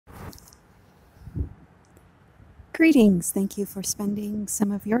Greetings. Thank you for spending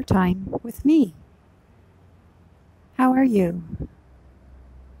some of your time with me. How are you?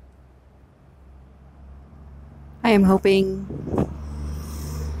 I am hoping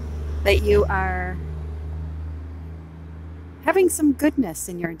that you are having some goodness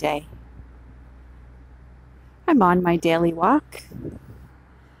in your day. I'm on my daily walk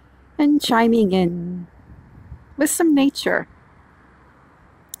and chiming in with some nature.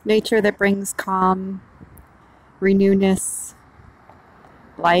 Nature that brings calm, renewness,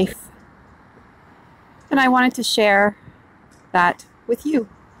 life. And I wanted to share that with you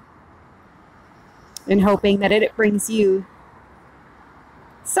in hoping that it brings you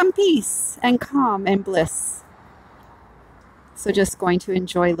some peace and calm and bliss. So just going to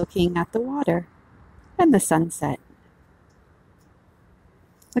enjoy looking at the water and the sunset.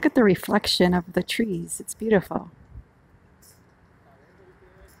 Look at the reflection of the trees. It's beautiful.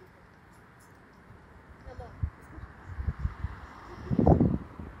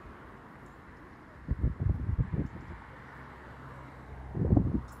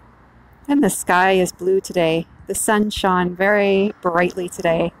 And the sky is blue today. The sun shone very brightly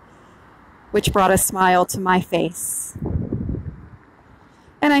today, which brought a smile to my face.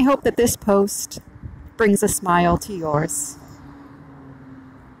 And I hope that this post brings a smile to yours.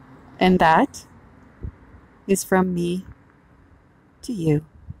 And that is from me to you.